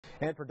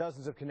And for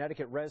dozens of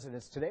Connecticut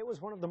residents, today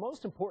was one of the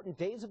most important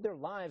days of their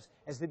lives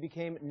as they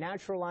became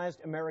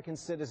naturalized American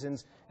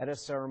citizens at a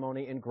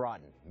ceremony in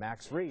Groton.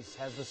 Max Reese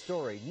has the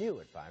story, new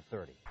at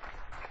 5:30.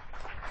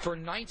 For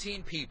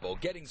 19 people,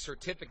 getting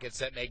certificates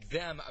that make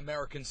them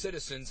American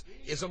citizens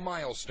is a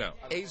milestone.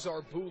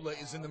 Azar Bula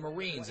is in the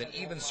Marines and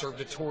even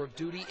served a tour of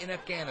duty in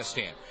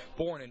Afghanistan.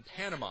 Born in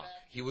Panama,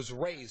 he was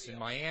raised in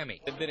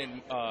Miami. It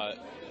didn't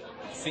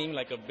seem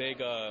like a big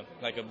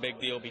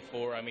deal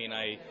before. I mean,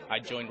 I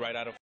joined right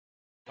out of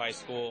high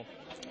school,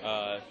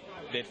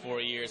 did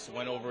 4 years,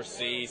 went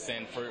overseas,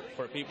 and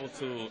for people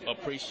to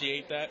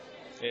appreciate that,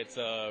 it's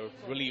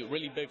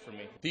really big for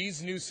me.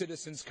 These new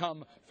citizens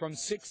come from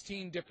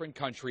 16 different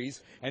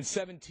countries and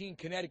 17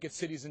 Connecticut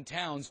cities and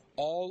towns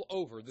all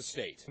over the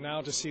state.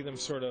 Now to see them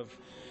sort of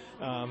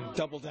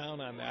double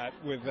down on that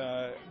with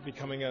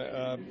becoming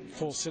a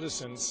full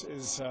citizens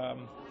is,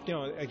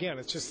 again,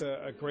 it's just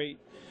a great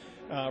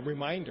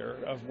reminder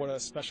of what a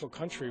special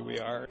country we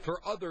are. For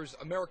others,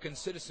 American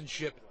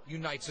citizenship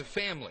unites a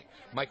family.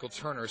 Michael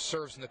Turner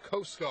serves in the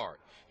Coast Guard.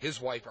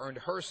 His wife earned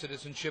her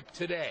citizenship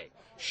today.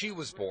 She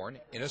was born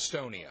in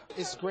Estonia.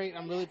 It's great.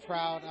 I'm really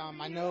proud.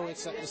 I know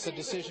it's a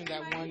decision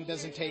that one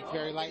doesn't take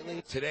very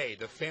lightly. Today,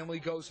 the family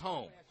goes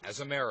home as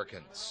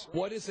Americans.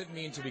 What does it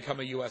mean to become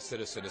a U.S.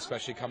 citizen,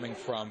 especially coming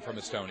from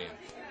Estonia?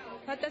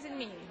 What does it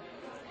mean?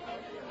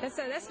 That's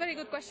a very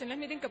good question. Let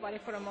me think about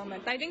it for a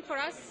moment. I think for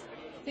us,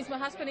 since my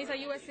husband is a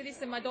U.S.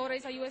 citizen, my daughter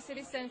is a U.S.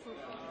 citizen,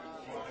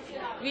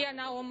 we are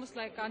now almost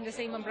like on the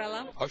same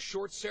umbrella. A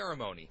short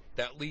ceremony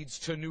that leads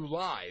to new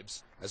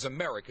lives as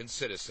American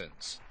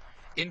citizens.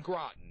 In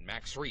Groton,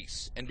 Max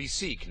Reese,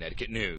 NBC Connecticut News.